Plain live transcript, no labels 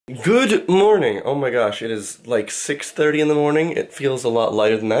Good morning! Oh my gosh, it is like 6:30 in the morning. It feels a lot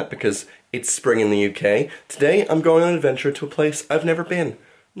lighter than that because it's spring in the UK. Today I'm going on an adventure to a place I've never been.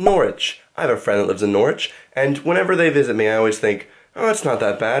 Norwich. I have a friend that lives in Norwich, and whenever they visit me I always think, oh, it's not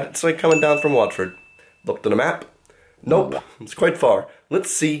that bad. It's like coming down from Watford. Looked at a map. Nope, it's quite far.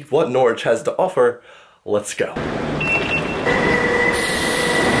 Let's see what Norwich has to offer. Let's go.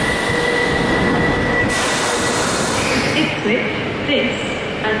 This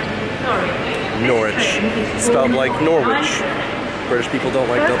and Norwich. Spelled like Norwich. British people don't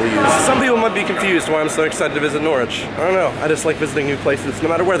like W's. Some people might be confused why I'm so excited to visit Norwich. I don't know, I just like visiting new places no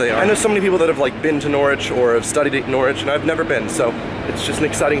matter where they are. I know so many people that have like been to Norwich or have studied at Norwich, and I've never been, so it's just an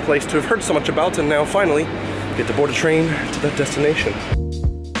exciting place to have heard so much about, and now finally get to board a train to that destination.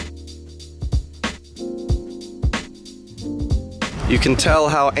 You can tell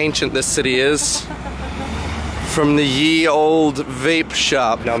how ancient this city is from the ye old vape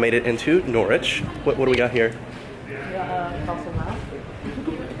shop. Now made it into Norwich. What do we got here? Castle Mall.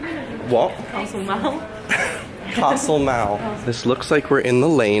 What? Castle Mall. Castle Mall. This looks like we're in the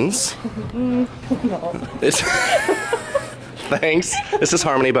lanes. It's Thanks. This is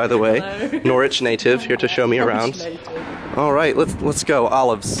Harmony, by the way. Hello. Norwich native, here to show me around. All right, let's go.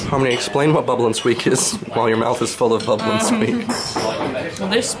 Olives. Harmony, explain what Bubble and Squeak is while your mouth is full of Bubble and Squeak. Well,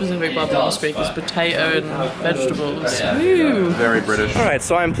 this specific Bubble and Squeak is potato and vegetables. Woo. Very British. All right,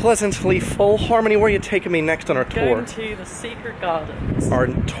 so I'm pleasantly full. Harmony, where are you taking me next on our tour? Going to the Secret Gardens. Our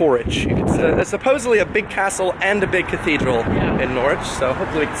Norwich. You could say. It's supposedly a big castle and a big cathedral in Norwich, so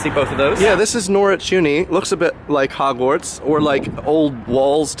hopefully we can see both of those. Yeah, this is Norwich Uni. Looks a bit like Hogwarts, or like old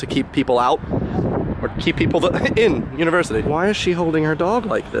walls to keep people out. Or keep people in university. Why is she holding her dog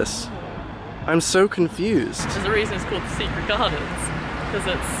like this? I'm so confused. There's a reason it's called the Secret Gardens, because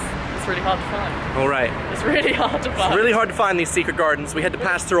it's really hard to find. All right. It's really hard to find. It's really hard to find these secret gardens. We had to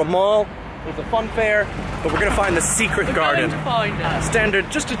pass through a mall. It was a fun fair, but we're gonna find the secret garden. We're going to find it. Standard,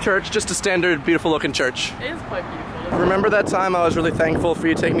 just a church, just a standard, beautiful looking church. It is quite beautiful. Remember that time I was really thankful for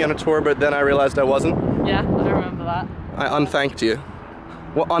you taking me on a tour, but then I realized I wasn't? Yeah, I remember that. I unthanked you.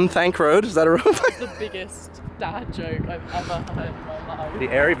 What, Unthank Road? Is that a road? It's the biggest dad joke I've ever heard in my life. The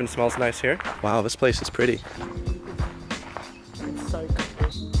air even smells nice here. Wow, this place is pretty. It's so cool.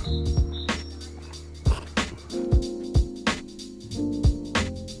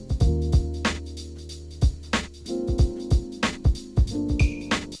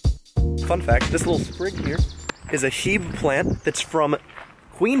 Fun fact, this little sprig here is a Hebe plant that's from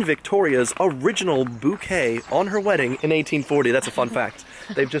Queen Victoria's original bouquet on her wedding in 1840. That's a fun fact.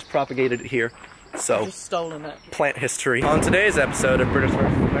 They've just propagated it here. So, Just stolen it. Plant history. On today's episode of British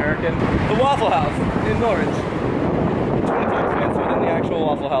vs. American, the Waffle House in Norwich. 20 times fancier than the actual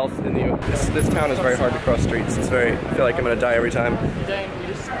Waffle House in the US. This town is very hard to cross streets. It's very, I feel like I'm gonna die every time.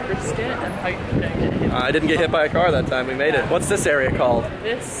 You just risk it and hope you don't get hit. I didn't get hit by a car that time, we made it. What's this area called?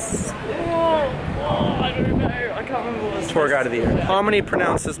 This... I don't know. I can't remember what it's Tour guide of the year. Harmony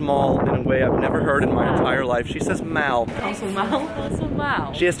pronounces mall in a way I've never heard in my entire life. She says mal. Castle Mall? Castle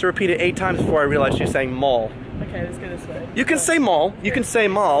Mall. She has to repeat it 8 times before I realize she's saying mall. Okay, let's go this way. You can say mall, you can say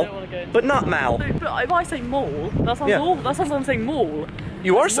mall, but not mal. No, but if I say mall, that sounds awful. That sounds like I'm saying mall.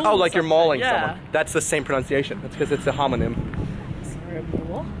 You are, oh, like you're mauling yeah. someone. That's the same pronunciation. That's because it's a homonym. Sorry,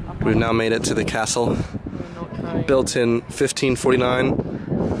 what? We've now made it to the castle. Built in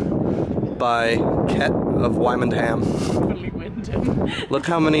 1549 by Ket of Wymondham. Look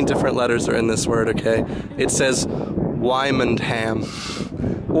how many different letters are in this word, okay? It says Wymondham.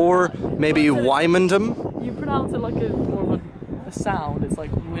 Or maybe Wymondham? You pronounce it like more of a sound. It's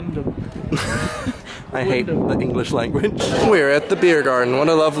like Wyndham. I hate the English language. We're at the beer garden. What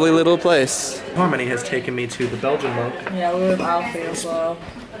a lovely little place. Harmony has taken me to the Belgian monk. Yeah, we're with Alfie as well.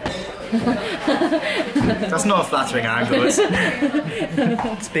 That's not a flattering angle, is it?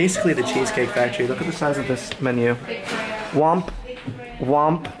 It's basically the Cheesecake Factory. Look at the size of this menu. Womp,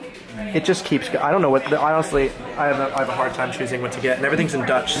 womp. It just keeps. I don't know what. Honestly, I have a hard time choosing what to get, and everything's in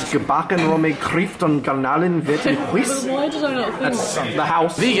Dutch. Gebakken Rome Krift on Garnalen Wit and Quiz. Why did I not think That's the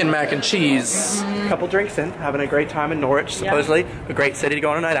house. Vegan mac and cheese. Couple drinks in, having a great time in Norwich. Supposedly a great city to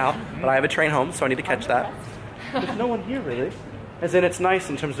go on a night out, but I have a train home, so I need to catch that. There's no one here really. As in, it's nice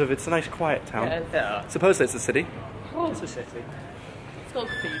in terms of it's a nice, quiet town. Yeah. Supposedly it's a city. Oh, it's a city. It's got a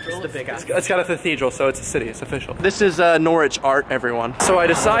cathedral. It's the big ass. It's got a cathedral, so it's a city. It's official. This is Norwich art, everyone. So I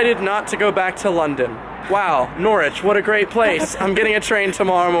decided not to go back to London. Wow, Norwich, what a great place. I'm getting a train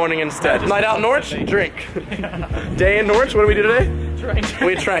tomorrow morning instead. Night out in Norwich? Drink. Day in Norwich, what do we do today? Drink.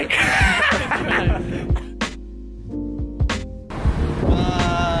 We drank.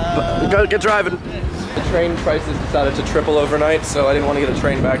 Go, get driving. The train prices decided to triple overnight, so I didn't want to get a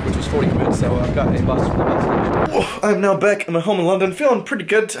train back, which was 40 quid, so I've got a bus from the bus station. I'm now back at my home in London, feeling pretty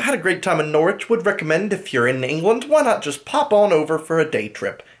good. Had a great time in Norwich. Would recommend if you're in England, why not just pop on over for a day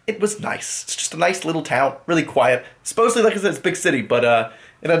trip. It was nice. It's just a nice little town, really quiet. Supposedly, like I said, it's a big city, but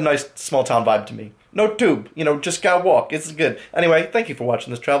it had a nice small town vibe to me. No tube, you know, just gotta walk. It's good. Anyway, thank you for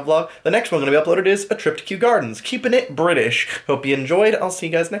watching this travel vlog. The next one gonna be uploaded is a trip to Kew Gardens. Keeping it British. Hope you enjoyed. I'll see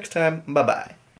you guys next time. Bye-bye.